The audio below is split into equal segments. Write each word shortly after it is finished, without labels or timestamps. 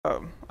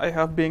I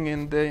have been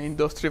in the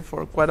industry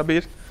for quite a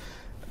bit.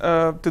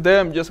 Today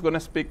I'm just going to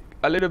speak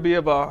a little bit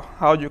about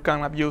how you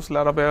can abuse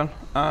Laravel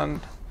and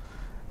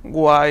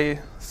why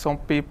some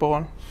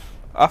people,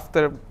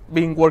 after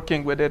being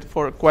working with it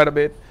for quite a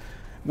bit,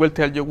 will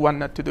tell you what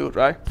not to do,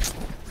 right?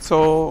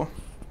 So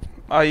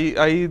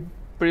I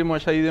pretty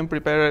much I didn't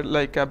prepare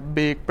like a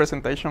big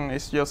presentation.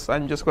 It's just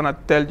I'm just going to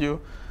tell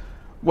you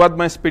what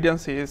my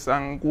experience is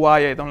and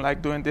why I don't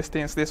like doing these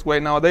things this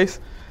way nowadays.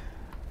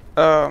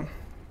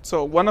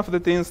 So one of the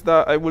things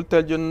that I will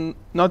tell you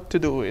not to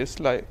do is,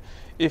 like,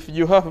 if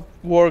you have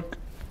worked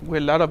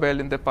with Laravel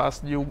in the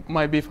past, you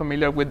might be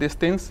familiar with these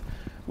things.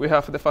 We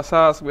have the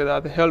facades, we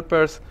have the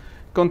helpers,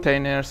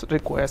 containers,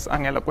 requests,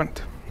 and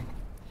eloquent.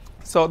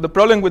 So the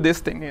problem with this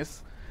thing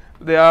is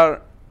they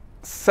are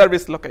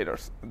service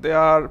locators. They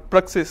are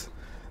proxies.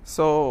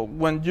 So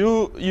when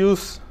you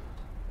use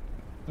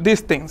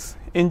these things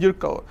in your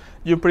code,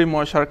 you pretty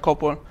much are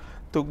coupled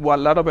to what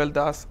Laravel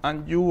does,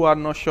 and you are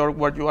not sure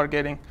what you are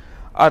getting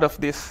out of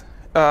these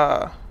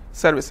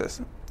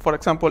services. For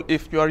example,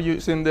 if you are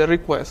using the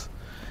request,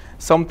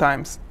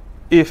 sometimes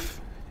if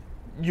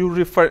you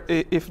refer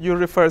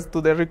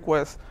to the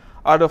request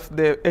out of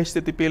the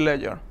HTTP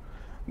layer,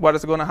 what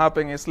is going to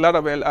happen is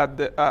Laravel at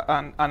the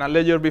and a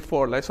layer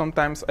before. Like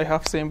sometimes I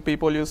have seen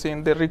people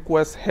using the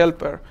request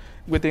helper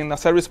within a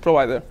service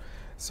provider.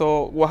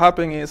 So what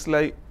happens is,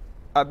 like,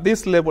 at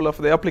this level of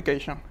the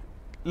application,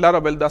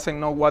 Laravel doesn't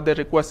know what the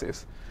request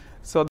is.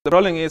 So the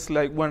problem is,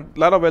 like, when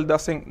Laravel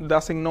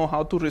doesn't know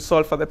how to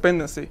resolve a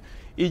dependency,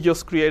 it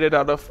just created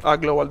out of a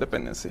global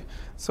dependency.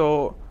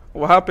 So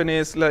what happens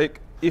is, like,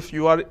 if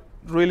you are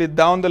really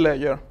down the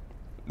layer,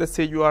 let's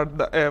say you are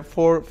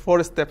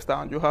four steps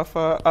down, you have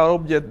an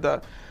object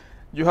that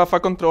you have a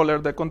controller.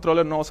 The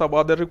controller knows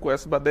about the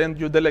request, but then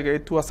you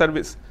delegate to a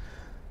service.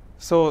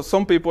 So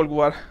some people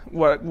what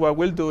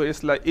will do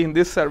is, like, in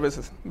these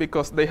services,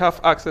 because they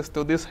have access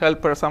to these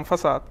helpers and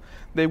facade,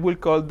 they will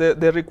call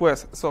the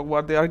request. So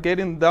what they are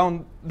getting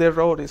down the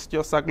road is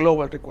just a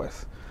global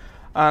request.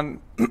 And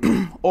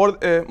or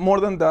more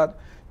than that,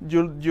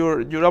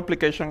 your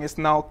application is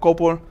now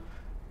coupled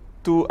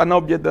to an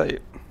object that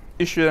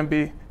it shouldn't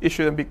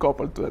be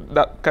coupled to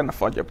that kind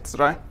of objects,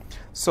 right?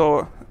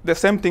 So the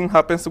same thing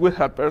happens with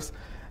helpers,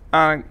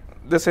 and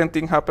the same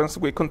thing happens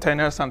with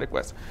containers and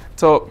requests.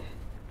 So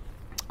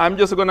I'm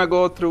just going to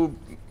go through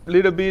a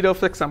little bit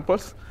of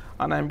examples,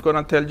 and I'm going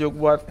to tell you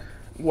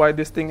why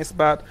this thing is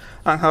bad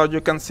and how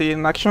you can see it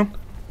in action.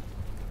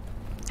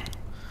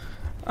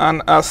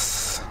 And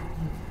as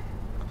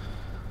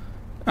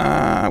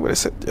where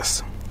is it?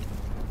 Yes.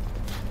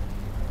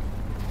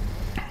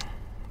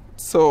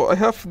 So I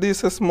have this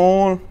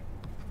small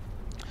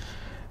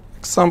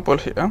example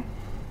here.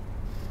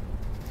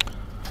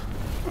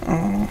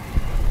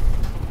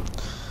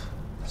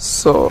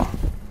 So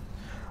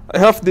I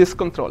have this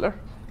controller.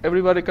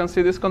 Everybody can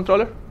see this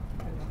controller?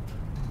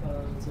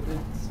 It's a bit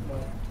small.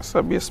 It's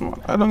a bit small.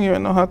 I don't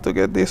even know how to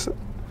get this.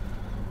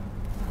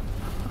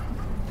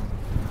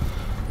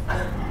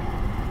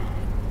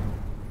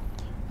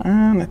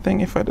 And I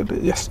think if I do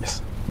it,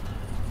 yes.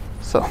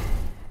 So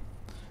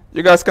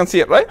you guys can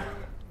see it, right?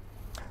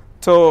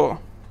 So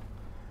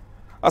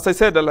as I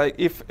said, like,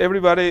 if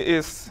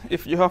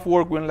you have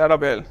worked with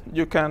Laravel,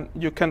 you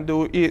can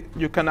do it.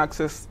 You can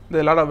access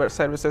the Laravel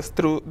services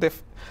through the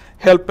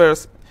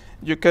helpers.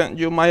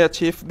 You might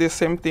achieve the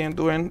same thing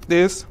doing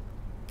this.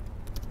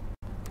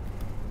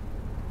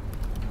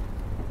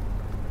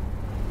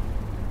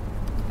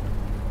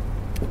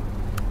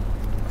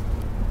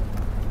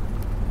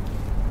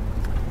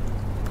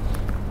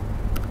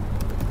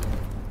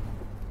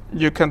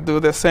 You can do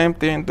the same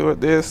thing doing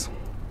this.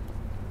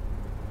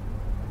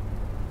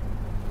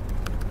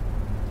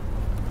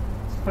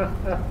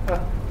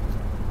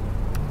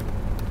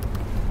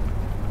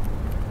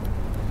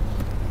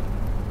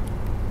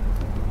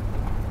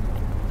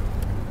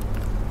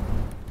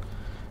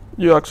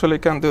 You actually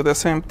can do the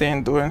same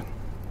thing doing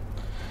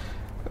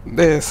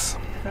this.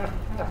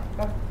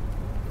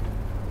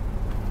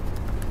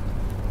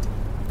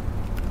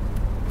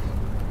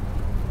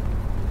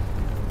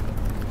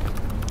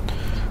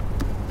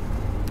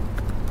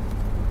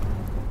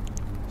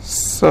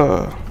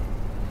 So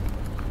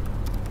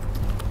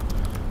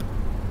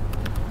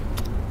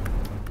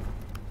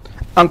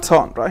and so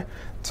on, right?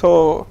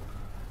 So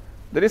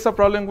there is a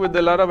problem with the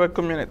Laravel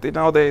community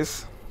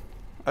nowadays.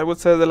 I would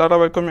say the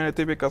Laravel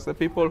community, because the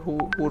people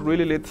who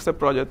really lead the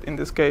project, in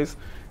this case,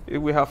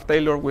 we have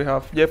Taylor, we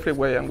have Jeffrey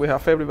Way, and we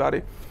have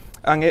everybody.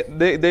 And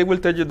they will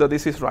tell you that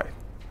this is right.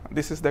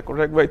 This is the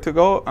correct way to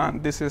go,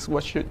 and this is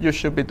what you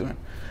should be doing.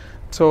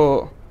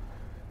 So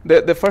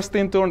the first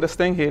thing to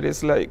understand here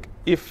is, like,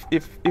 if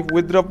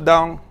we drop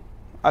down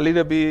a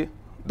little bit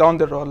down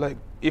the road, like,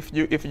 if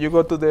you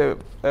go to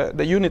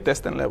the unit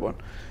testing level,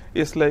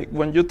 it's like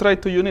when you try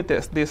to unit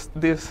test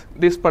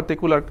this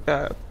particular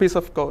piece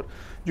of code,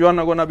 you are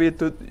not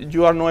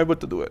able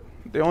to do it.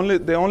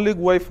 The only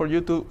way for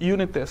you to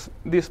unit test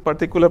this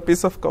particular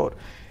piece of code,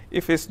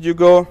 if it's you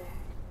go,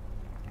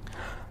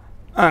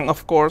 and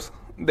of course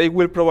they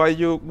will provide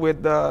you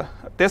with the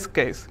test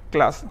case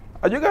class.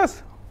 Are you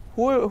guys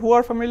who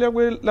are familiar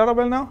with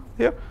Laravel now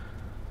here?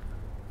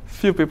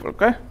 Few people,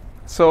 okay?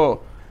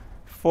 So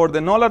for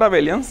the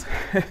non-Laravelians,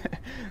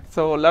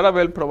 so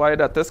Laravel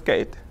provide a test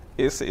case.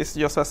 It's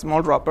just a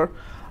small wrapper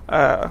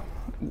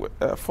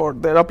for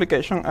their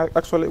application.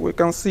 Actually, we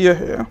can see it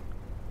here.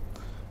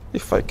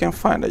 If I can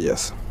find it,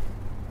 yes.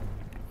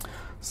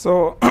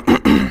 So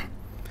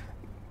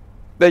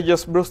they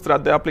just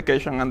bootstrap the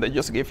application and they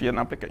just give you an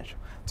application.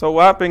 So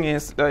what happens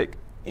is, like,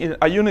 in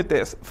a unit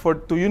test,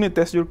 to unit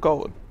test your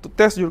code, to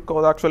test your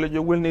code, actually,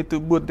 you will need to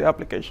boot the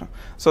application.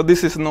 So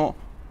this is not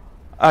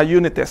a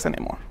unit test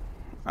anymore.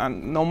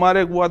 And no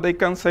matter what they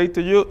can say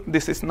to you,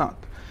 this is not.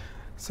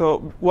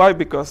 So why?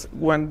 Because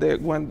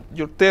when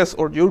your test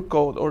or your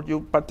code or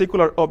your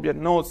particular object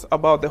knows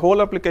about the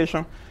whole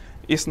application,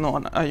 it's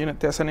not a unit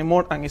test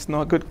anymore, and it's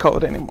not good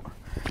code anymore.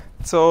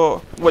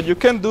 So what you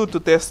can do to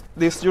test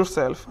this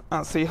yourself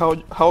and see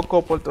how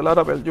coupled to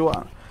Laravel you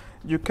are,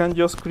 you can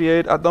just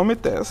create a dummy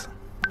test,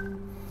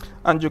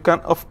 and you can,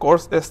 of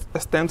course,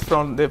 extend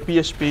from the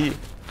PHP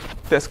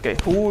test case.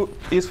 Who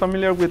is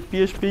familiar with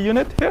PHP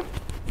unit here?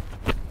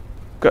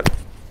 Good.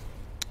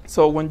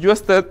 So when you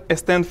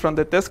extend from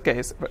the test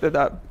case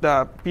that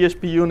the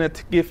PHP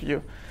unit gives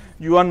you,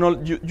 you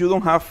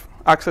don't have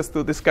access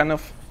to this kind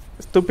of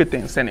stupid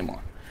things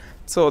anymore.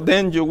 So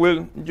then you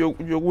will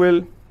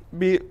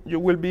be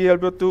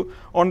able to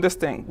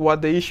understand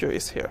what the issue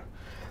is here.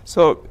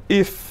 So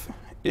if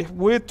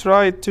we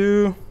try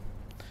to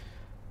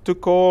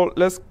call,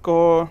 let's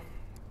call,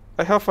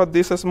 I have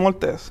this small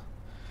test.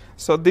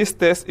 So this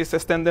test is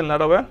extending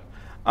Laravel,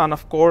 and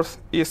of course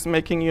is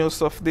making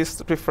use of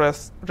this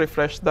refresh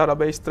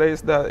database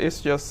trace that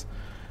is just,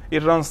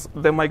 it runs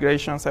the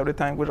migrations every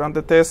time we run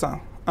the test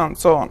and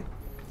so on.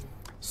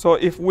 So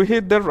if we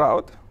hit the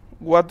route,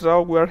 what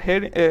route we're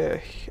heading,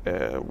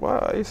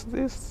 what is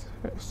this?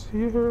 It's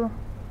here.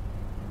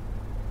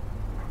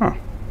 Huh.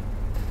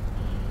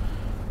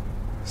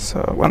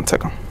 So 1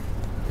 second.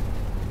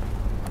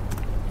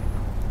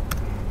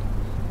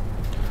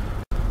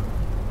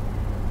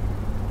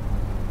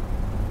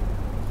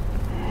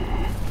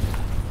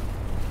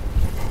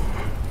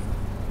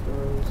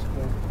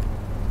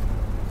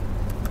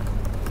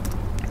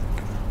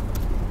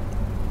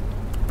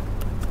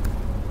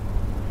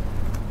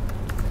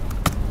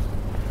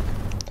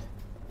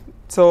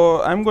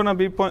 So I'm gonna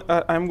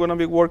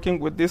be working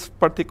with this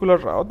particular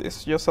route.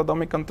 It's just a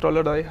dummy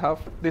controller that I have.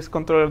 This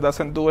controller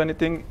doesn't do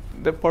anything.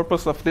 The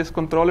purpose of this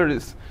controller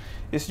is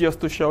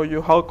just to show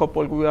you how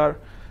coupled we are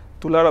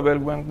to Laravel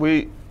when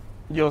we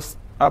just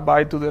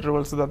abide to the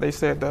rules that they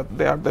say that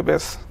they are the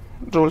best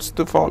rules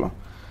to follow.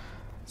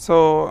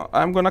 So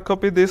I'm gonna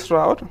copy this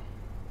route,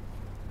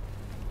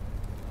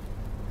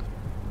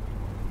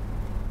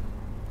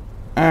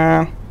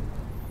 and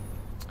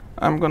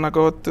I'm gonna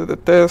go to the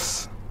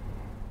test.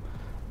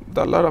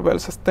 The Laravel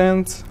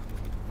extends.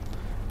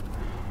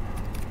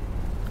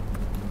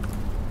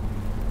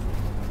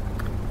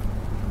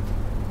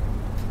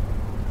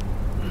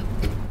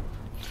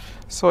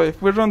 So if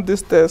we run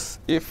this test,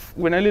 if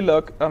we nearly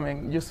look, I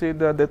mean, you see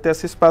that the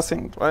test is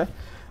passing, right?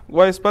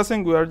 Why is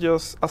passing? We are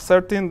just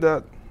asserting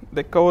that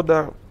the code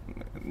that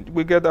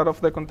we get out of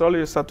the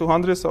controller is at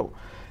 200. So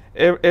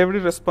every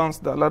response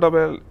that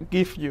Laravel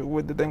gives you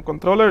with the then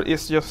controller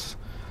is just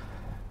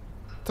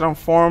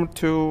transformed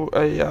to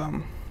a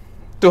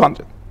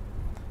 200.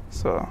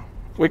 So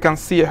we can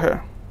see it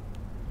here.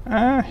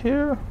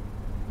 Here.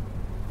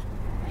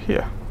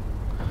 Yeah,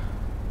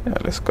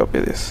 let's copy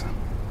this.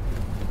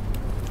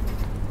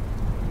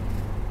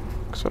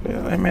 Actually,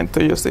 I meant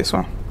to use this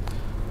one.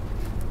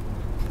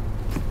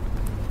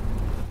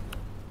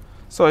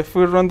 So if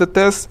we run the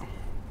test,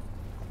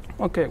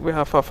 okay, we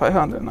have a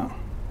 500 now.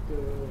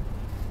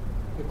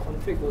 The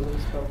config wasn't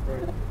spelled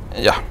right.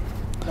 Yeah.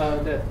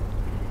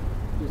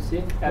 You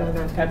see?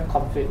 Add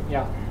config,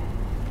 yeah.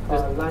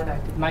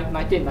 Line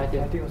 19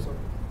 also.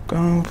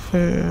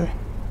 Config.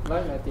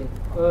 Line 19.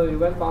 You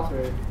went past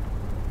already.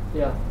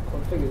 Yeah,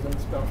 config isn't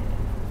spelled.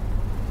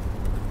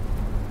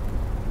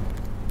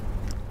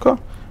 Cool.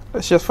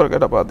 Let's just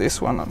forget about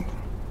this one.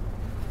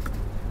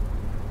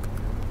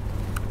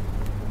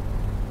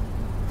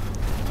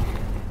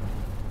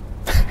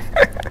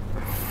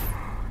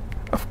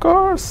 Of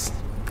course.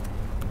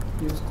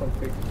 Use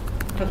config.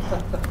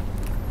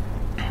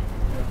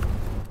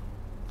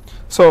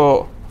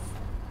 So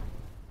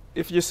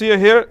if you see it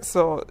here,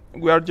 so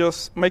we are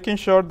just making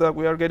sure that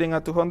we are getting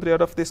a 200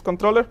 out of this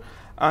controller,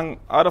 and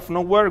out of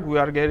nowhere we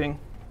are getting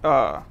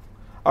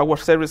our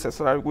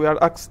services. Right? We are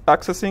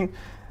accessing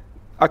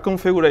a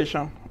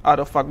configuration out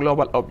of a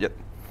global object.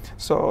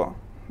 So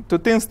two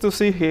things to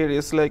see here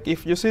is, like,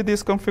 if you see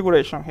this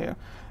configuration here,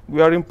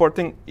 we are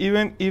importing,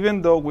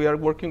 even though we are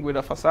working with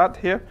a facade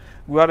here,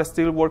 we are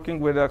still working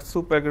with a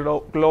super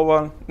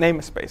global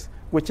namespace,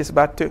 which is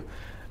bad too.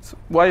 So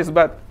why is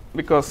bad?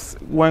 Because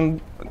when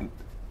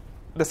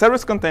the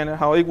service container,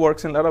 how it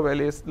works in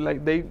Laravel is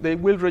like they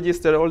will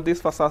register all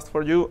these facades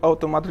for you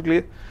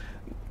automatically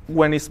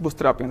when it's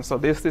bootstrapping. So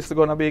this is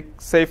going to be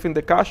safe in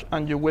the cache,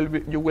 and you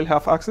will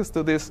have access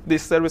to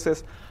these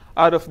services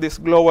out of this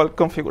global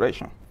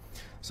configuration.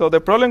 So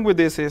the problem with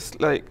this is,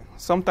 like,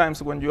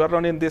 sometimes when you are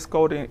running this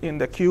code in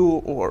the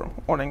queue or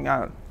in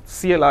a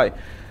CLI,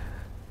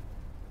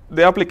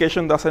 the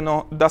application doesn't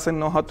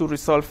know how to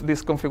resolve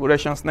these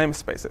configurations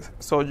namespaces.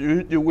 So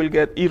you will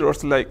get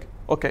errors like,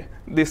 okay,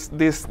 this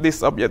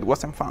object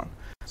wasn't found.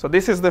 So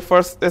this is the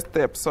first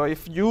step. So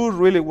if you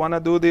really want to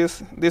do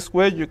this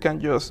way, you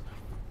can just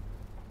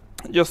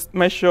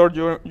make sure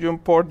you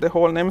import the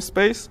whole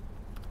namespace,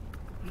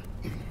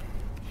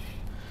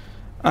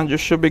 and you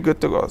should be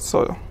good to go.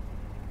 So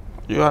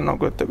you are not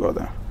good to go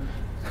there.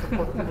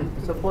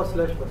 Support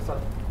slash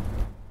Versailles.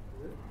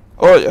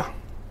 Oh yeah.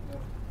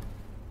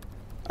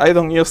 I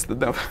don't use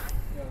them.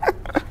 Yeah.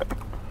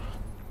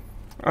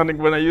 I think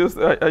when I use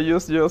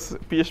just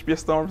PHP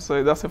Storm, so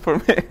it doesn't for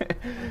me.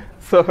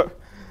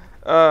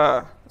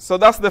 So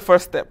that's the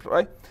first step,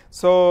 right?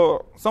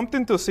 So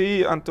something to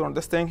see and to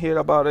understand here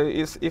about it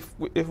is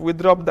if we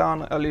drop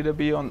down a little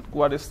bit on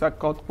what is that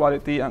code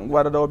quality and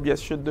what an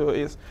object should do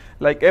is,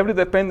 like, every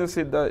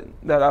dependency that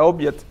an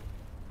object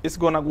is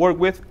going to work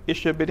with, it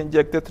should be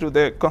injected through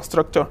the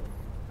constructor.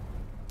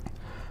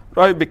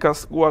 Right,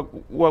 because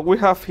what we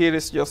have here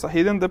is just a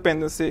hidden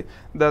dependency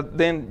that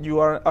then you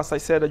are, as I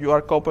said, you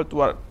are coupled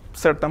to a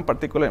certain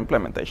particular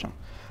implementation.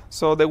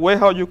 So the way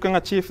how you can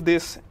achieve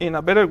this in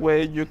a better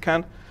way, you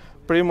can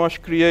pretty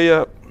much create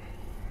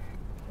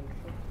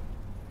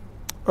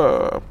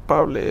a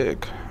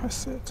public. I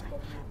said,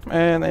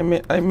 man,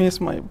 I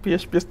miss my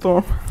PHP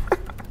Storm.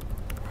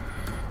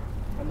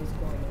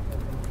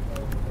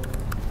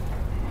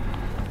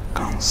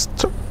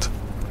 Construct.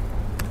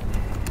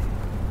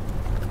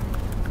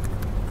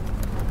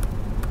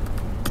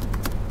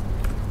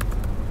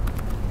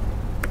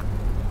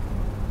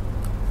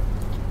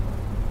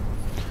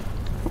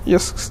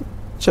 Just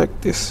check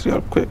this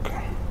real quick.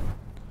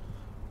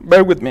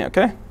 Bear with me,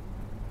 okay?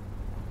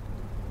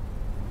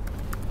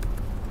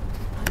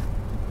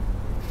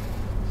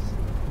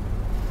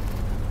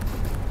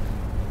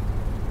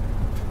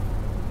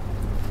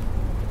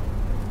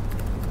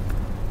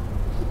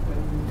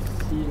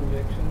 Dependency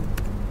injection.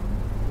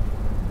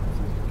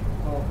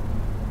 Oh,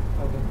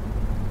 okay.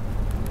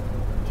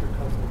 Check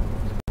console.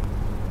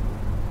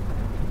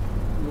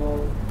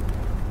 Lol.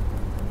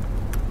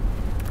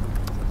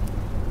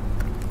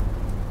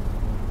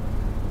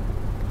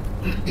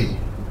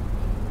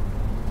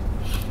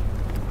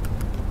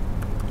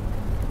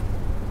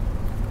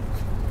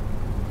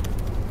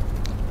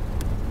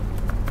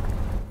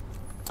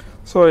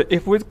 So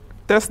if we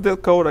test the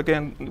code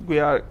again,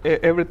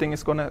 everything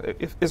is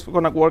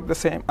gonna work the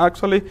same.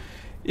 Actually,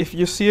 if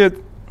you see it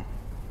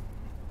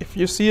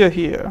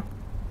here,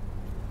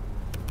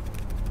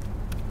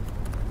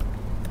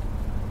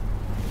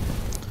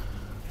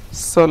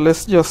 so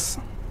let's just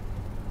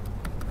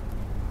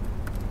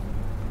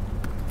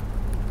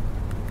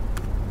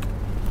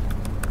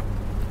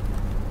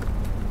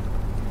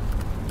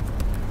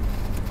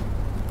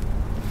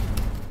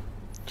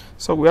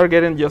so we are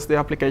getting just the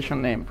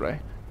application name, right?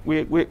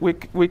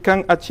 We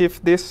can achieve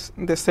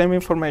the same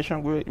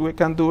information. We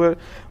can do it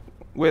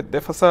with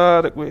the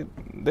facade, with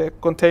the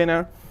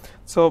container.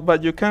 So,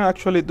 but you can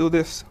actually do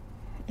this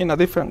in a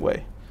different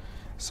way.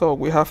 So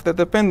we have the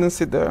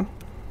dependency there,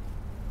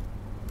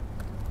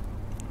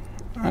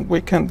 and we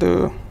can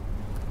do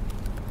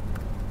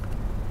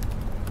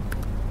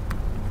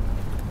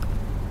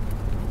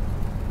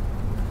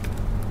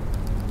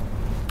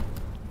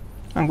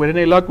and with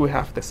any log we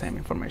have the same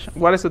information.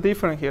 What is the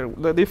difference here?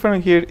 The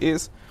difference here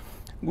is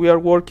we are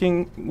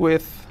working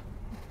with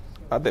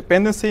a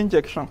dependency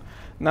injection.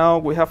 Now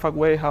we have a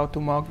way how to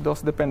mock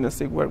those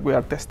dependencies where we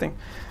are testing.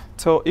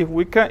 So if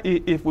we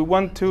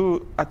want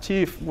to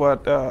achieve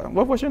what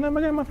was your name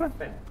again, my friend?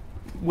 Ben.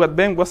 What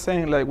Ben was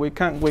saying, like we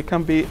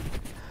can be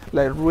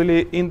like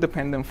really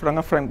independent from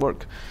a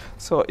framework.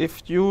 So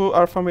if you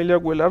are familiar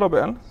with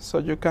Laravel, so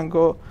you can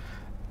go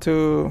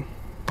to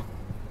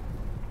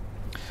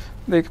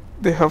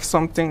they have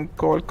something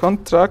called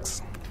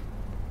contracts.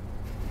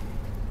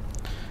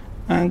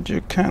 And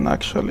you can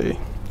actually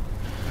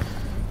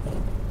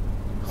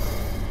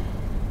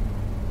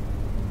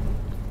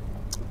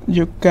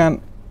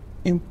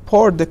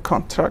import the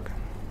contract.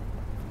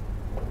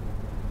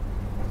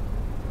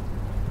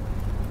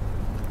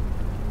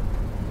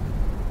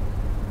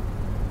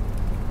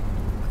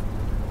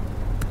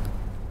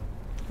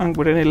 And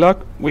with any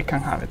luck, we can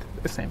have it,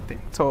 the same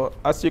thing. So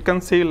as you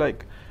can see,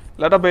 like,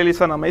 Laravel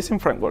is an amazing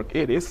framework.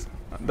 It is.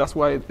 That's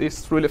why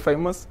it's really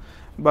famous.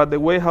 But the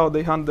way how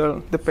they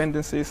handle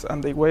dependencies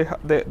and the way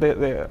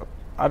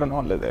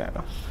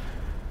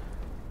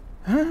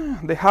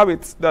the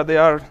habits that they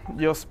are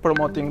just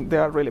promoting, they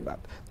are really bad.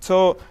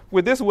 So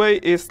with this way,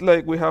 it's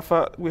like we have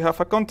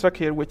a contract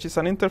here, which is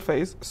an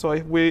interface. So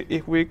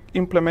if we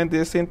implement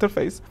this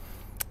interface,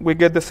 we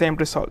get the same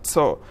result.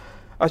 So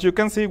as you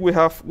can see, we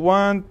have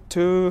 1,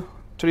 2,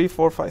 3,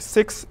 4, 5,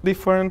 6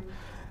 different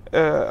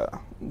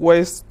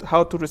ways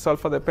how to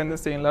resolve a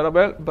dependency in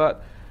Laravel.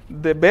 But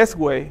the best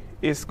way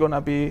is going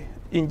to be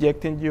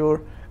injecting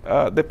your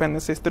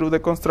dependencies through the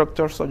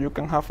constructor so you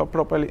can have a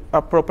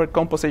proper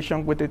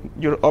composition within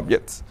your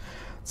objects.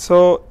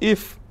 So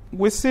if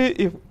we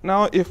see,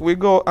 if we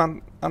go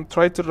and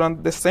try to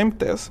run the same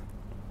test,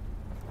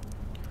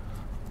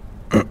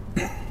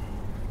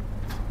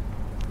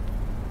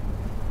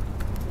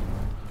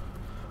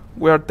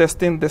 we are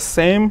testing the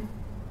same.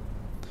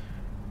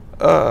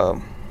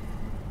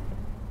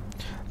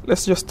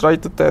 Let's just try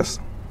to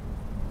test.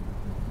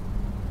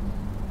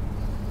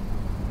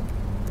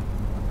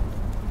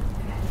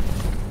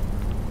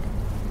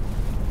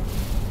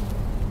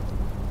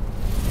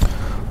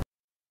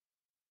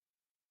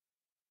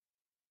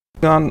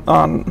 On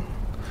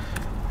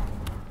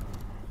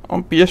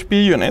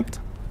PHP unit.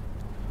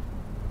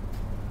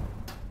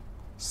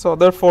 So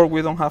therefore,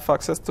 we don't have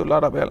access to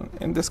Laravel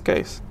in this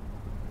case.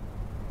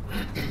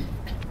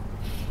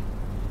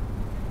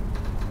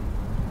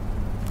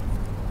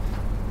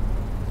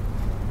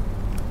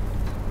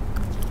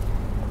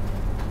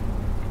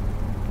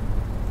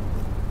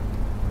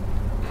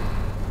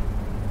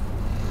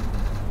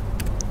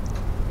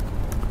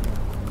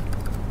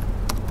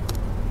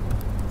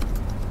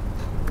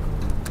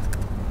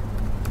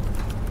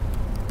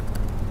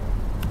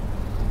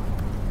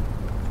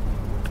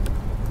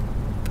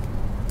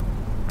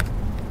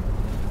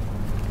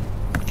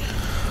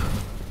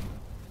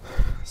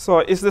 So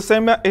it's the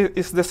same.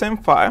 It's the same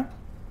file,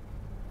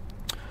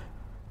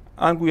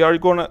 and we are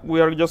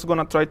just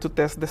gonna try to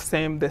test the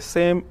same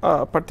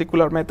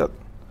particular method.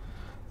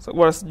 So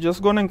what's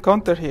just gonna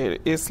encounter here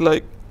is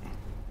like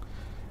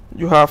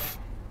you have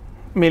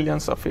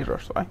millions of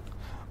errors, right?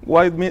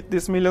 Why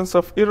these millions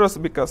of errors?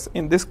 Because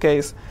in this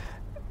case,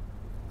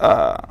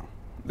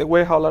 the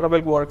way how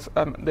Laravel works,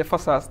 the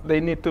facades, they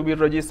need to be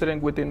registering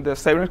within the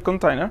server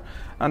container,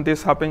 and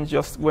this happens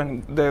just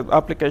when the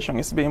application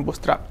is being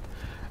bootstrapped.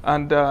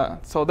 And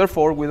so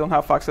therefore, we don't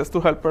have access to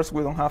helpers,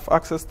 we don't have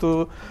access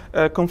to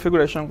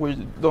configuration, we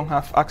don't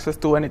have access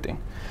to anything.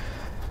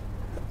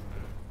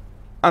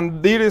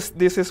 And this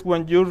is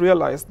when you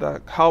realize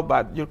that how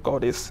bad your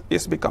code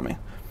is becoming.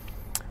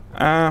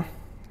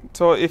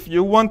 So if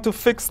you want to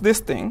fix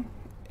this thing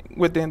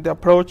within the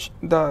approach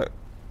that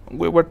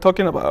we were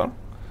talking about,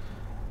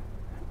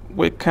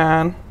 we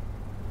can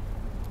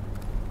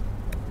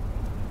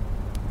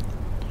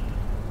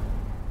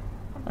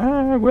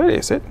where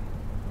is it?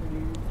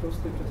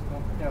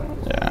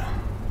 Yeah.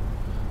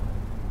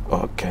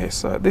 Okay,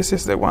 so this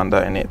is the one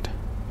that I need.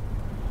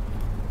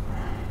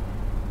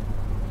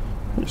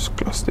 Just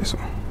close this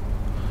one.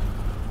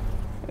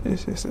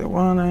 This is the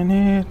one I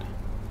need.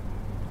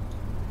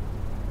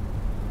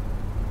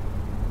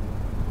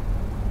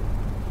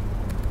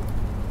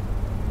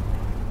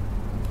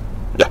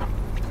 Yeah.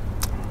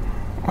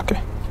 Okay.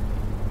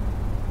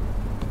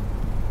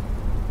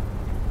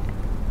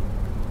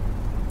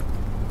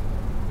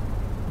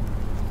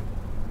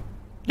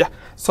 Yeah.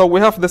 So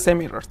we have the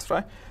same errors,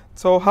 right?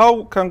 So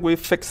how can we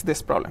fix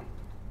this problem?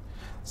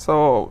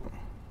 So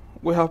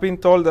we have been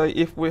told that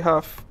if we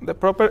have the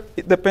proper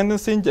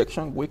dependency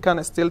injection, we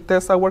can still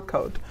test our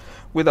code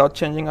without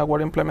changing our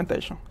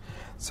implementation.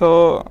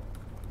 So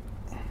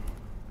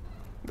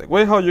the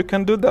way how you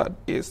can do that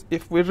is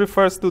if we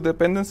refer to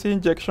dependency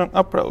injection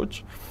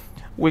approach,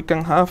 we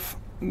can have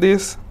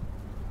this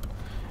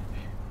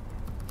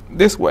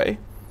way.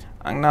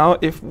 And now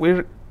if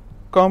we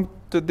come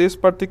to this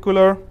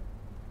particular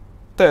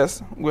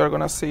test, we are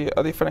going to see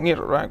a different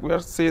error, right? We are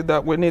see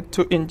that we need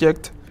to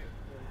inject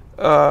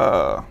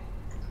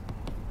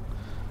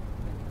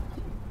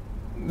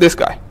this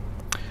guy.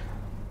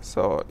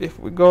 So if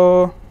we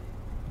go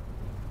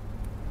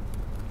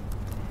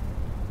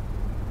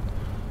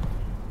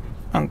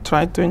and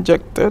try to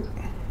inject it,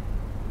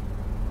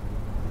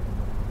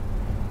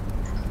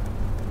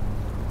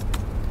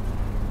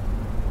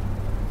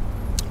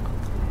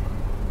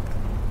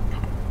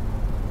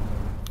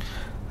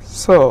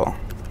 so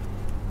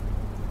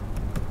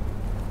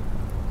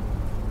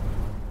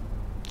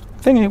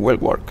I think it will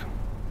work.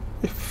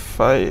 If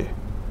I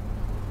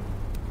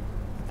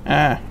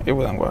it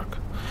wouldn't work.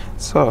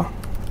 So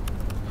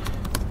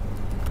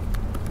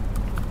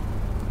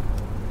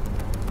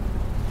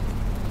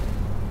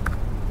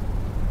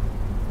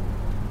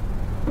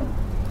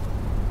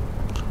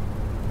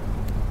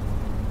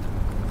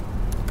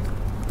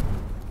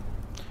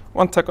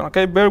one second,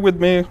 okay, bear with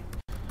me.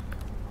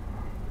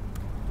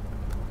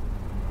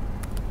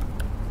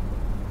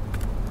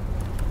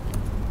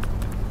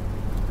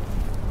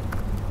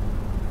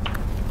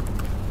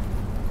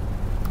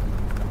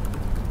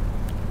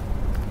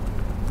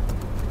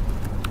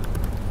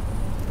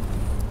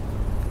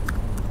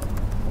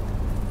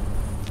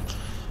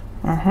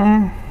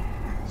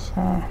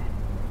 So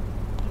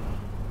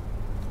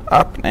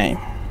app name.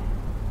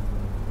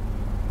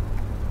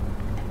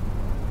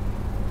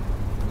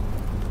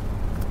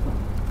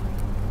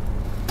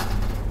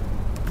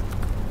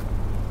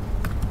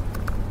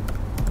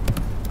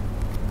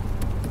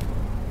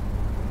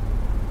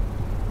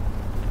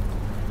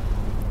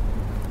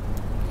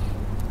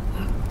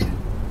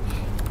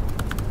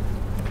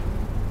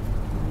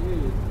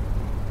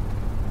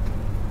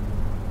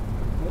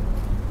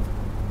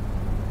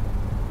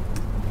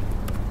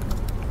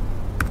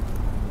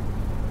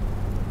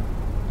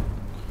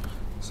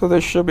 So they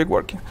should be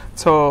working.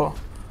 So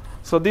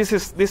this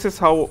is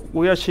how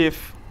we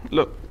achieve.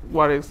 Look,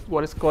 what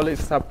is called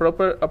is a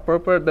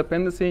proper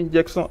dependency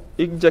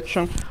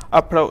injection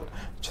approach.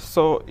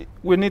 So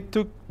we need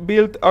to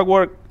build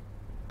our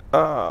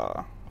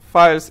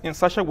files in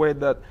such a way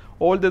that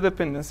all the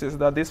dependencies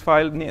that this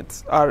file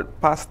needs are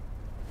passed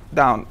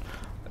down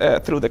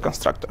through the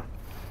constructor.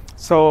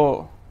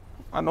 So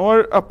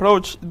another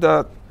approach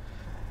that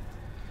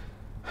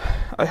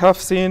I have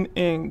seen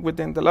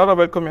within the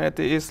Laravel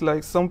community is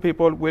like some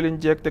people will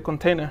inject the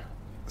container.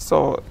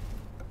 So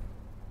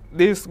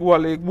this,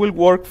 while it will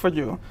work for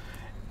you,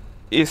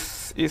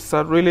 is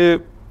a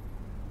really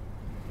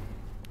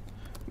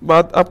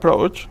bad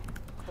approach,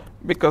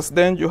 because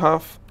then you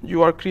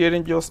are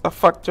creating just a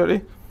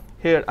factory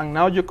here, and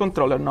now your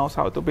controller knows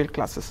how to build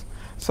classes.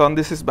 So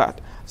this is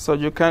bad. So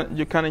you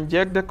can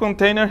inject the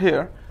container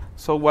here.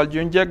 So while you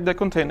inject the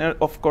container,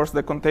 of course,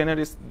 the container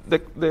is the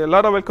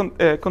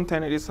Laravel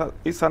container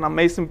is an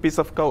amazing piece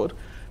of code,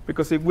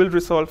 because it will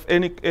resolve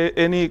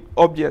any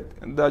object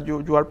that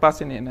you are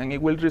passing in, and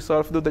it will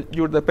resolve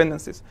your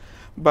dependencies.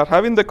 But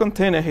having the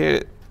container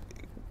here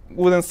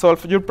wouldn't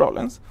solve your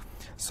problems.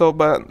 So,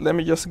 but let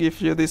me just give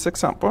you this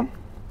example.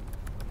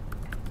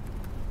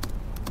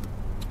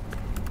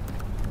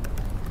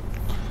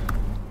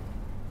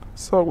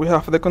 So we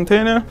have the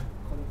container.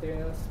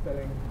 Container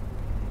spelling.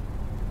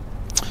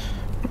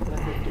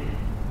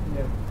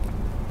 Yeah.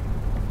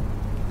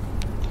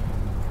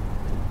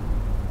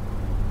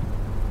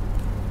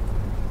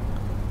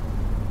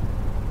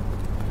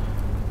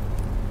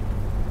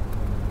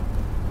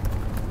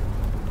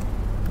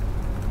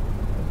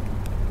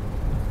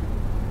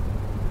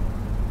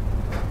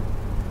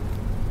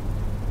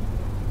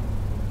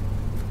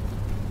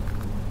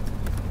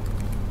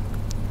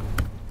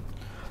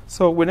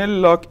 So we need to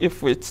log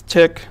if we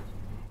check.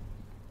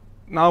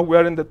 Now we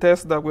are in the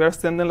test that we are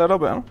sending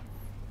Laravel.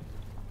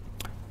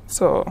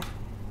 So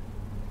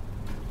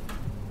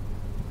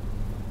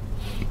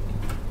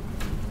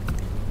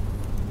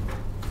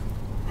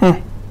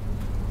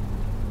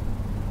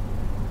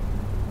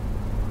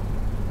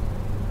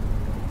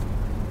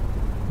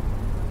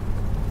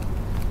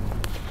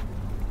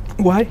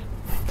why?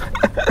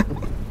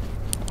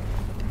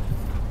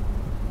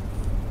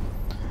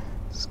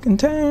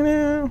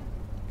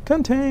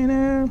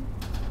 Container.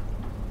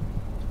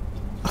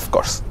 Of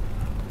course.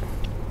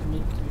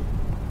 Need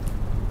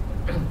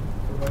to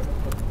provide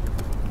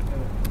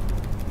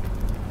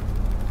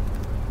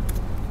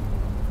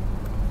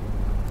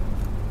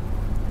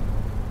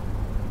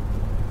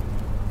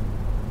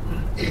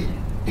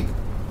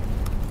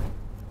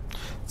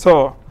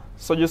So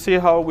you see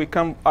how we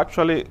can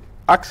actually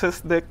access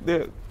the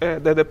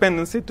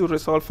dependency to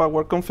resolve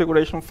our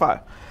configuration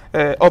file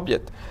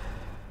object.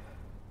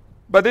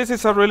 But this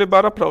is a really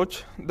bad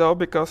approach, though,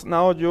 because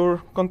now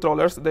your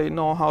controllers, they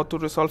know how to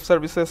resolve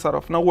services out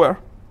of nowhere,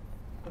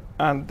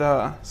 and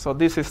so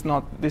this is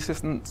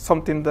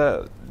something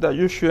that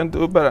you shouldn't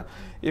do. But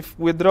if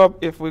we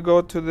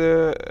go to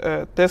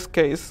the test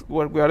case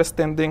where we are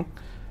extending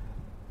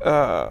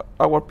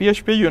our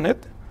PHP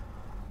unit,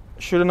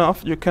 sure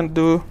enough, you can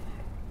do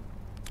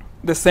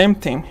the same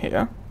thing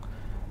here.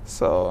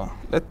 So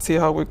let's see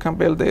how we can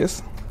build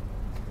this.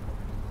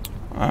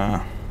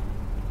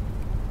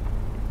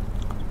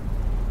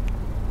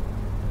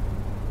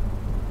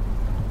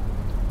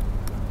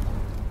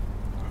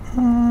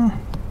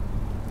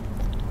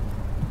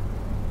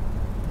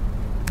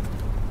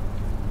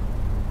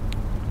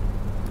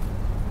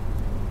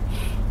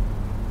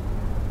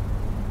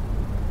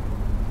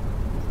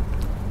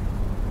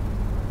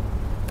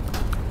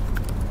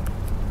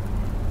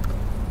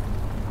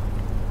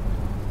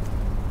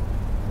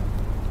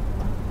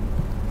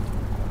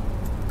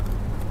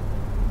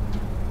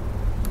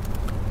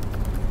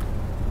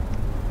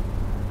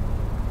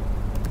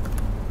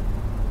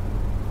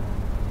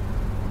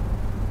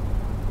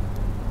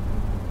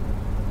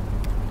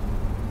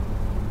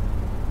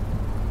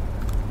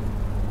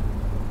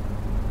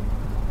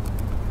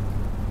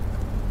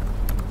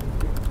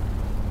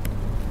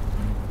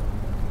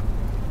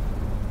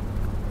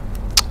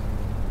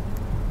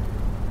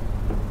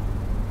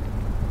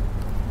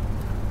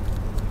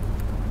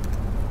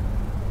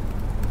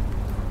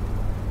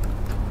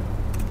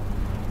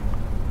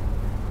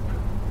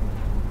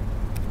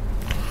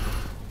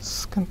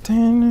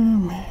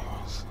 Container.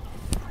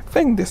 I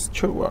think this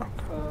should work.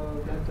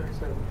 Line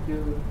 27.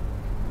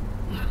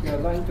 Yeah,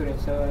 line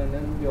 27, and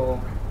then your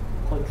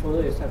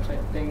controller is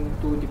accepting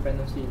 2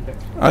 dependency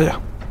injection. Oh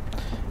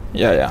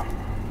yeah.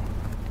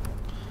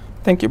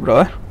 Thank you,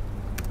 brother.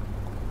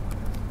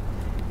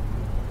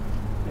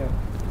 Yeah.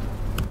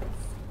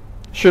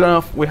 Sure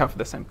enough, we have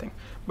the same thing.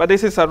 But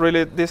this is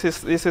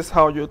this is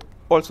how you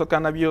also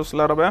can abuse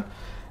Laravel,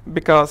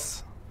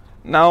 because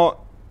now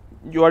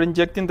you are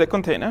injecting the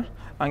container.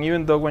 And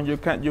even though when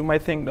you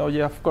might think, oh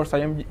yeah, of course I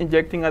am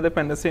injecting a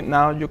dependency.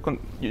 Now your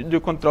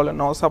controller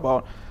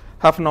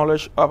have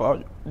knowledge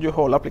about your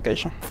whole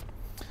application.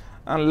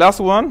 And last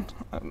one,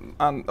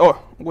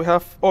 we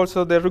have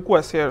also the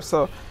request here.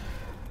 So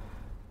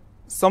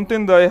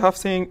something that I have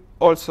seen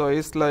also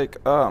is like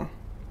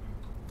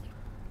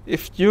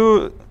if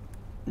you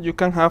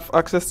can have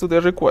access to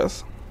the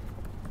request.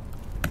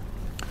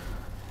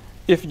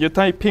 If you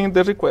type in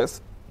the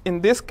request,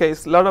 in this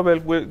case,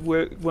 Laravel,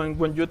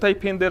 when you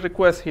type in the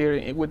request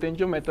here within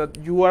your method,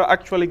 you are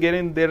actually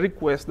getting the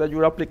request that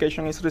your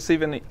application is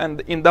receiving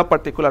and in that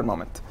particular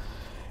moment.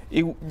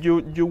 You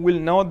will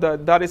know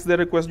that that is the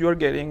request you are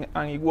getting,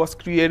 and it was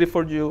created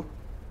for you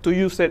to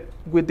use it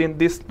within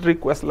this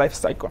request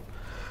lifecycle.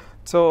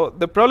 So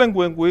the problem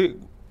when we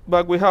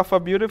have a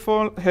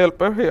beautiful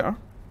helper here.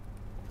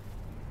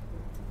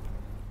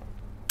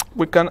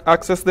 We can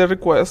access the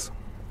request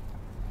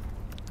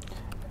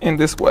in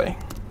this way.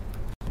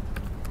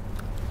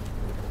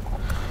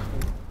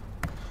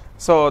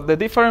 So the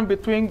difference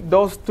between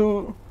those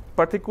two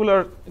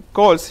particular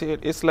calls here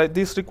is like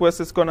this request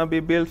is going to be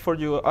built for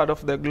you out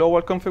of the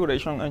global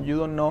configuration, and you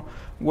don't know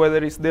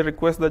whether it's the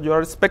request that you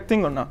are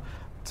expecting or not.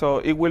 So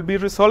it will be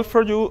resolved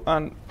for you,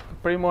 and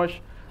pretty much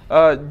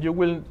you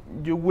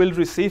will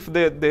receive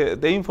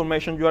the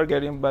information you are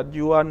getting, but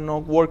you are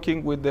not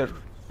working with the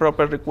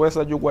proper request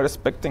that you were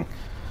expecting.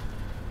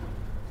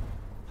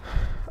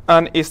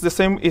 And it's the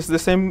same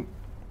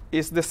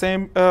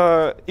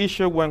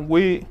issue when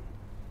we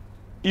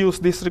use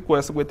this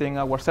request within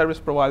our service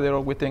provider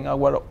or within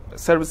our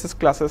services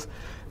classes,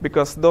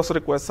 because those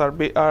requests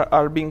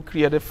are being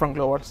created from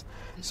globals.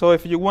 So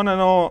if you want to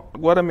know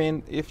what I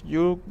mean, if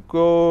you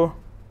go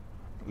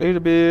a little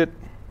bit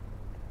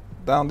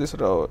down this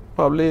road,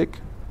 public,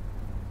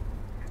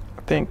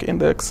 I think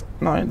index,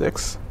 no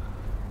index.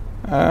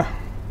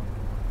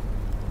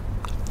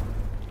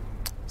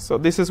 So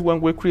this is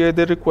when we create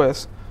the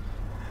request.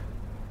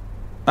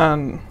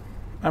 And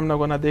I'm not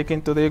going to dig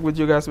into it with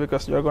you guys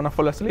because you're going to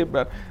fall asleep.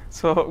 But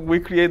so we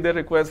create the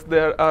request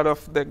there out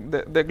of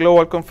the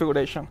global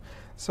configuration.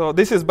 So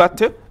this is bad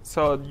too.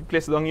 So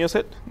please don't use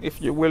it.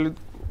 If you will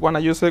want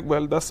to use it,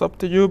 well, that's up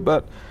to you.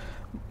 But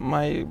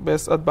my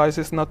best advice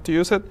is not to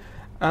use it.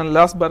 And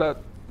last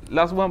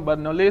one but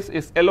not least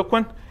is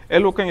Eloquent.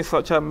 Eloquent is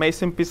such an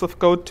amazing piece of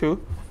code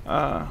too.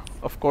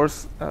 Of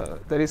course,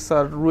 there is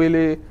a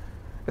really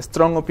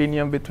strong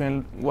opinion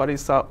between what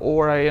is a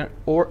ORM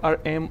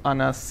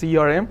and a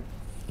CRM.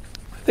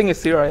 I think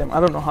it's CRM. I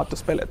don't know how to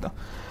spell it though.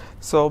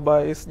 So,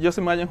 but just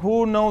imagine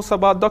who knows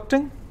about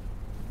doctrine.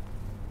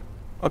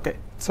 Okay,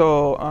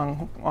 so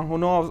and who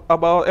knows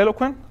about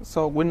Eloquent?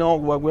 So we know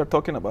what we're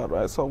talking about,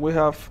 right? So we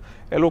have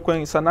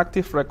Eloquent is an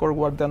active record,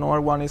 where the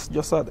other one is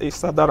just a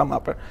data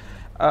mapper.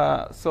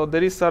 So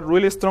there is a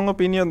really strong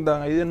opinion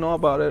that I didn't know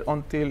about it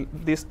until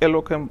this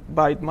Eloquent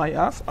bite my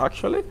ass,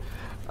 actually.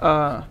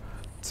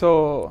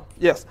 So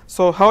yes,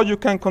 so how you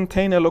can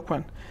contain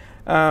Eloquent?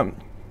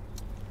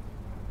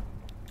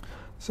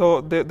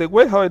 So the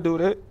way how I do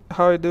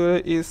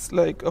it is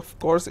like, of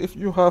course, if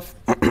you have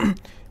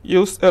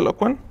used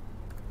Eloquent,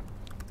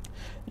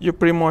 you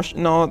pretty much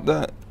know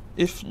that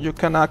if you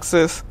can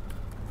access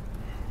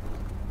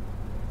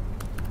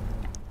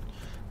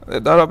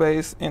the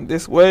database in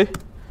this way,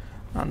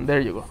 and there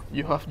you go.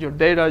 You have your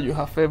data, you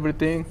have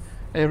everything.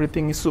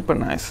 Everything is super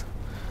nice,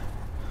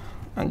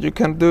 and you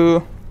can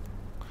do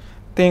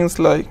things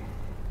like,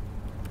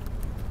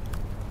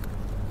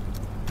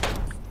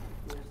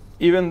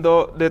 even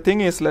though the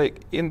thing is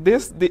like in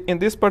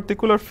this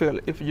particular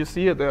field, if you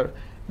see it there,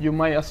 you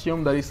might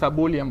assume that it's a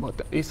Boolean,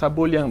 but it's a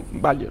Boolean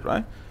value,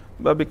 right?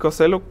 But because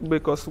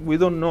we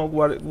don't know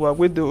what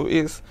we do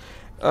is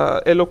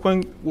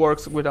Eloquent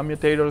works with a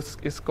mutator.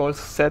 It's called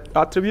set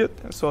attribute,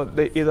 so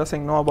it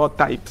doesn't know about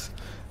types.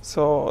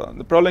 So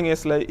the problem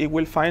is like it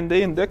will find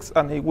the index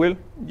and it will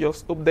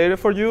just update it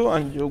for you,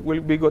 and you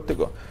will be good to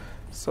go.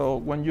 So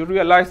when you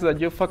realize that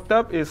you fucked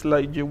up, it's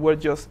like you were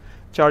just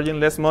charging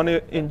less money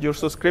in your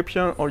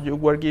subscription, or you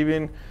were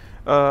giving,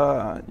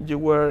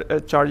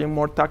 charging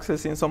more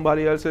taxes in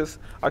somebody else's.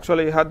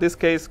 Actually, I had this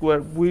case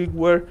where we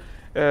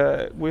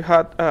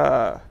had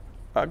a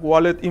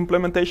wallet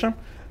implementation,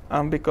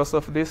 and because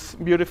of this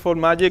beautiful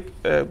magic,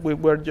 we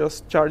were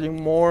just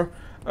charging more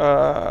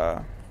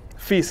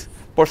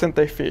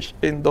percentage fees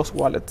in those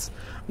wallets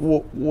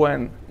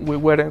when we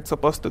weren't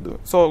supposed to do.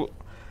 So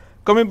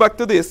coming back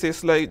to this,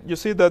 is like you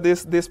see that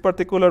this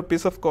particular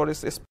piece of code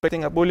is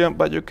expecting a Boolean,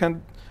 but you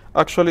can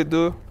actually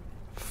do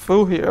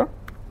foo here.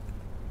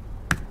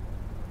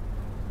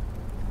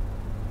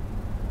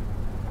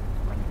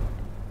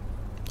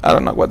 I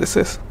don't know what this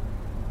is.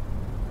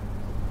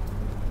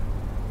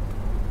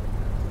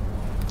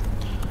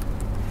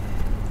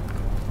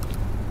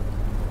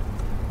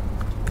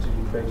 Did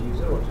you create a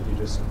user, or did you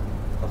just?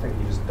 I think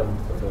you just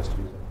dumped the first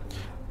user.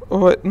 Oh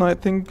wait, no, I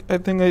think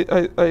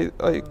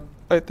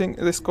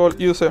it's called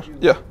user.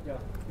 Yeah. Yeah,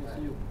 it's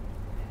you.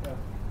 Yeah.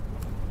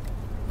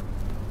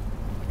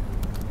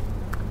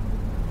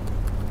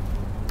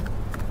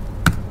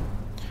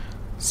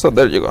 So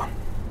there you go.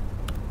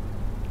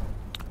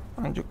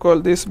 And you call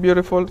this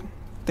beautiful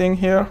thing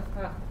here.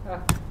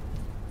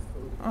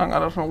 And I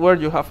don't know where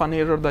you have an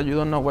error that you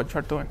don't know what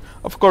you're doing.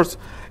 Of course,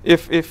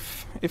 if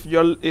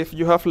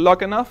you have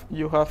luck enough,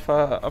 you have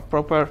a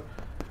proper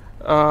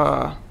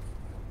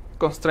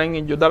constraint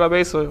in your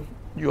database, so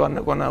you are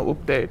not going to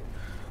update.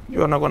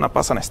 You are not going to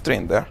pass a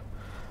string there.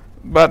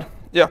 But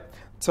yeah,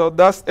 so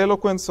that's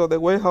Eloquent. So the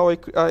way how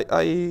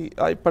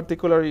I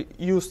particularly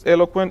use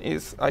Eloquent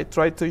is I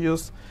try to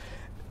use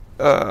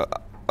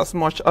as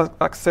much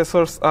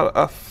accessors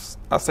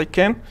as I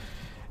can.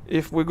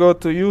 If we go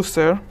to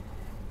user,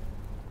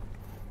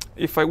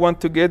 if I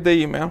want to get the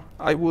email,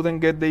 I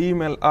wouldn't get the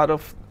email out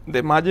of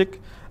the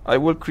magic. I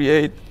will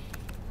create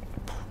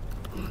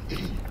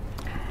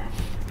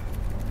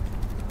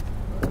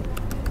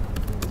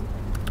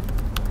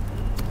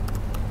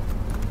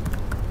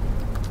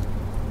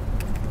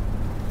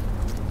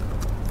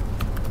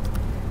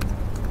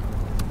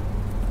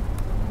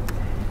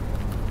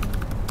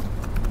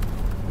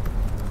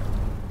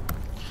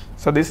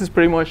So this is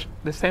pretty much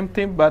the same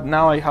thing, but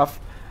now I have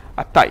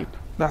a type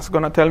that's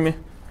going to tell me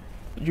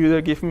you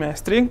either give me a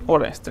string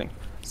or a string.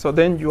 So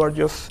then you are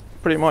just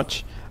pretty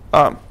much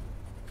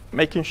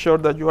making sure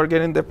that you are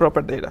getting the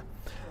proper data.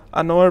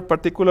 Another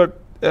particular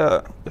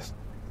yes.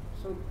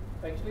 So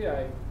actually,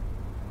 I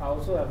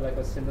also have like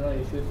a similar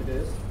issue to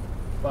this,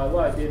 but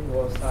what I did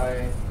was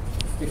I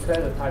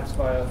declared the types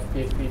via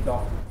PHP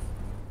doc.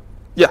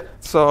 Yeah.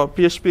 So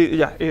PHP,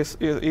 yeah,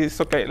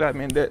 is okay. I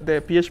mean,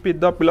 the PHP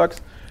doc blocks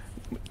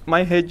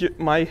might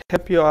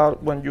help you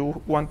out when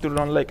you want to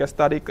run like a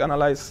static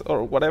analyze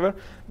or whatever.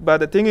 But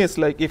the thing is,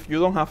 like, if you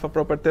don't have a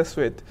proper test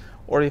suite,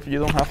 or if you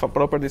don't have a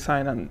proper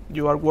design and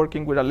you are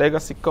working with a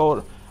legacy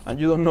code and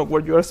you don't know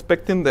what you're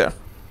expecting there,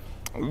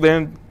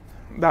 then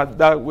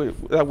that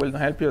will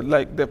not help you.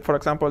 Like for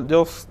example,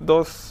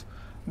 those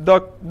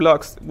doc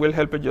blocks will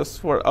help you just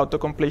for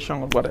auto-completion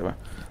or whatever.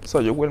 So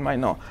you might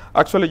know.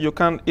 Actually, you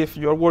can, if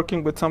you're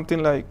working with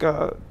something like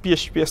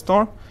PHP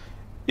Storm,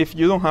 if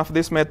you don't have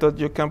this method,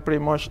 you can pretty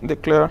much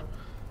declare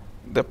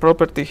the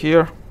property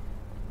here.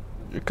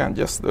 You can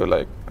just do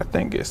like, I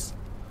think it's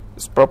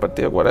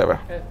property or whatever.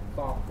 I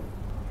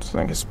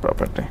think it's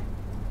property.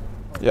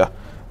 Yeah.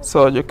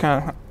 So you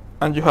can,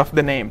 and you have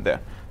the name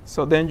there.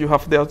 So then you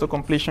have the auto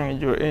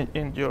completion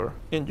in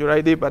your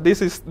ID. But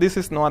this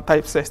is not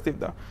type sensitive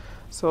though.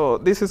 So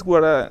this is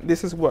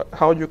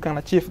how you can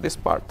achieve this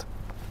part.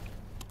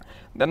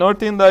 The another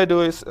thing that I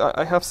do is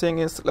I have seen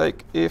is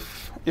like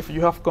if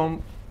you have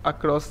come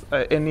across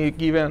any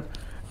given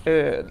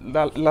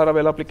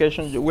Laravel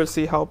application, you will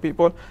see how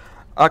people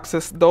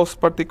access those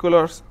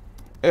particular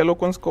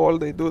Eloquence call.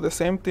 They do the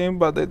same thing,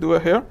 but they do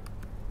it here.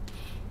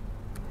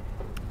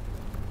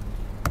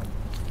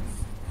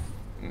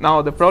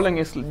 Now the problem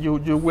is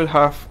you will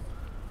have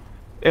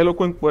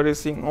Eloquent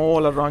queries in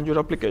all around your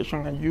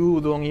application, and you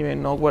don't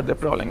even know what the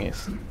problem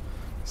is.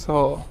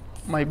 So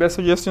my best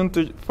suggestion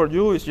for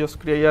you is just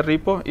create a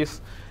repo.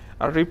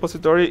 A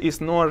repository is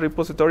not a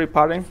repository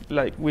parent.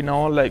 Like we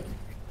know, like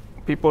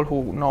people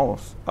who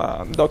knows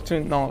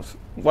doctrine knows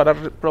what a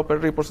proper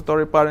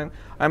repository parent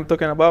I'm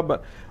talking about.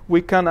 But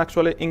we can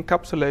actually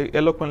encapsulate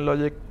Eloquent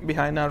logic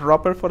behind a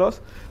wrapper for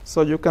us.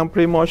 So you can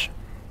pretty much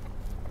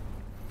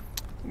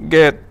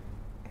get,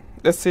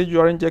 let's say you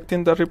are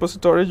injecting the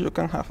repository, you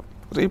can have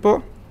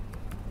repo,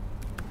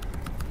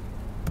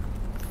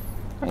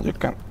 and you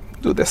can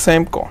do the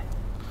same call.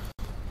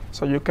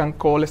 So you can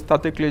call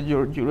statically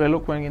your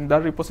Eloquent in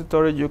that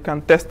repository. You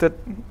can test it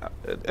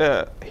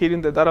here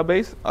in the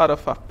database out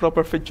of a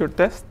proper feature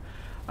test,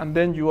 and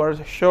then you are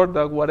sure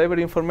that whatever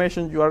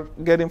information you are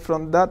getting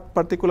from that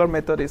particular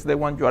method is the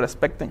one you are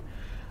expecting.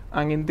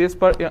 And in this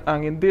file,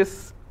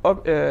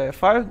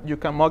 you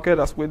can mock it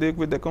as we did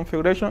with the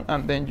configuration,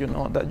 and then you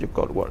know that your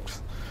code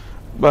works.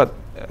 But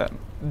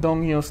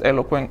don't use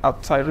Eloquent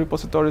outside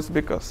repositories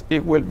because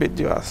it will beat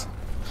you ass.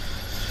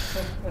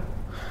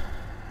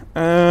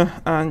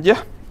 And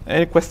yeah,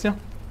 any question?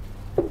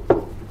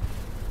 Can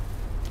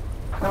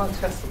I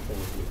test something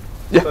with you?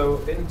 Yeah. So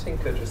in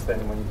Tinker just then,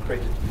 when you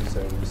created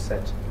user, you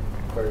set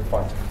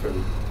verified to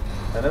foo.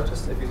 I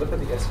noticed if you look at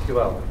the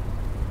SQL,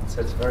 it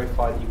says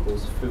verified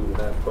equals foo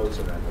without quotes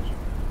around it.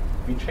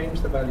 If you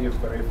change the value of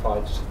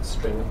verified to the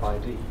string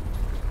ID,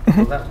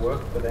 will that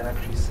work, but then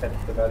actually set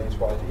the value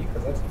to ID?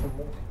 Because that's even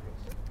more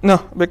dangerous. No,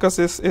 because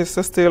it's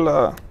still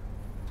a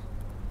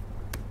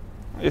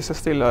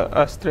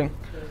string.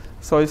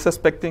 So it's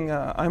expecting,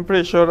 I'm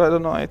pretty sure, I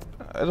don't know, I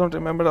don't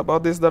remember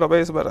about this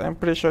database, but I'm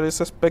pretty sure it's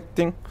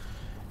expecting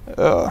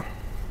a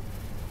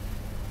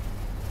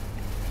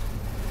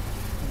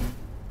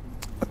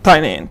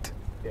tiny int.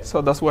 Yeah.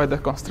 So that's why the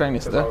constraint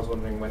is there. I was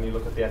wondering, when you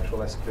look at the actual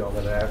SQL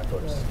that it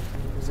outputs,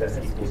 it says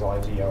equals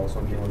ID. I was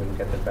wondering whether we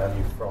get the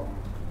value from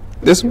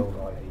this the old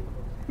ID.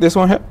 This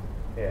one here?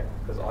 Yeah,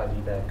 because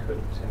ID there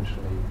could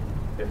potentially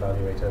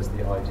evaluate as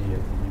the ID of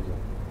the user.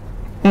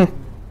 Hmm.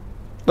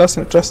 That's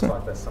interesting.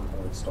 Like there's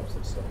something that stops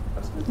it, so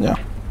that's good. Yeah.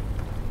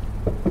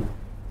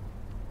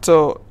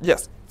 So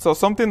yes, so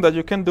something that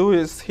you can do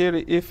is here,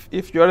 if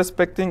you are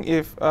expecting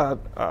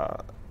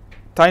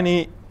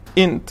tiny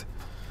int,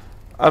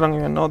 I don't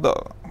even know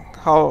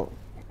how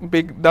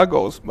big that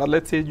goes, but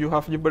let's say you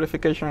have your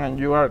verification and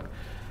you are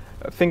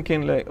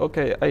thinking like,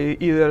 okay, I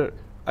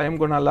am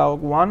going to allow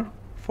 1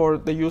 for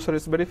the user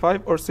is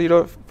verified, or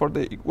 0 for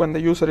when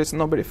the user is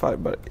not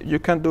verified. But you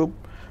can do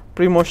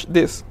pretty much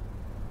this.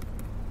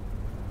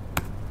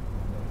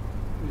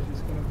 Which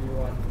is going to be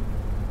 1.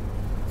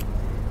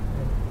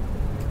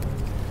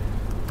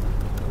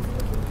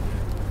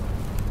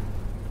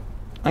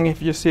 And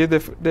if you see the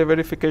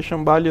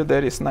verification value,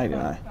 there is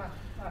 99.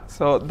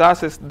 So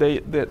that is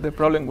the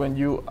problem when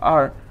you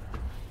are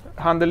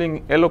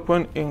handling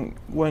Eloquent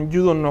when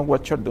you don't know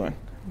what you're doing.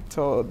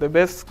 So the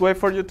best way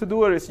for you to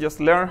do it is just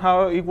learn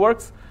how it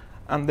works,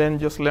 and then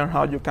just learn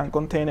how you can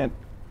contain it.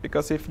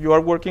 Because if you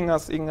are working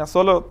in a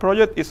solo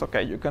project, it's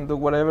okay. You can do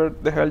whatever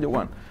the hell you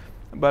want.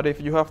 But if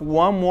you have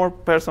one more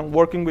person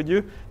working with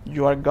you,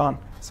 you are gone.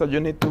 So you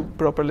need to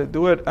properly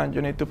do it, and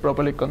you need to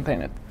properly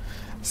contain it.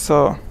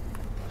 So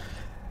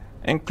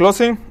in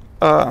closing,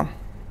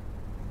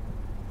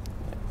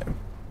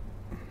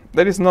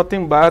 there is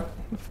nothing bad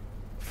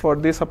for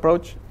this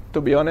approach,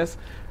 to be honest.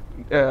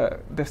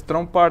 The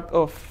strong part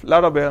of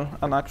Laravel,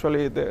 and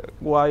actually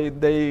why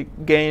they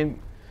gain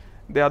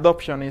the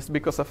adoption, is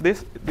because of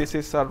this. This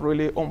is a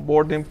really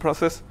onboarding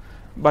process,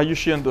 but you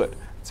shouldn't do it.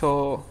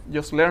 So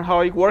just learn how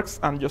it works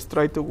and just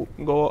try to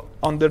go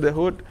under the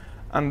hood,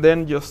 and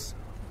then just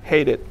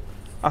hate it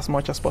as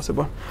much as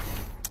possible.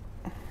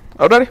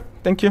 Alrighty,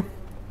 thank you.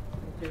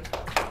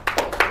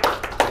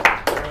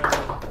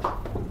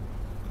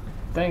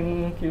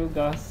 Thank you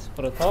guys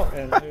for the talk,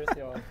 and here's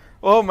your...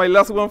 Oh, my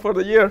last one for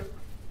the year.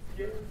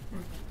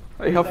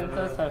 I have...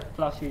 Presenters have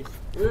flashes.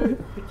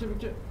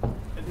 Picture.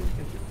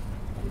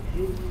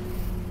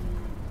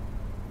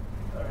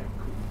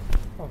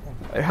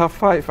 I have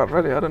 5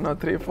 already. I don't know,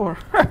 3, 4.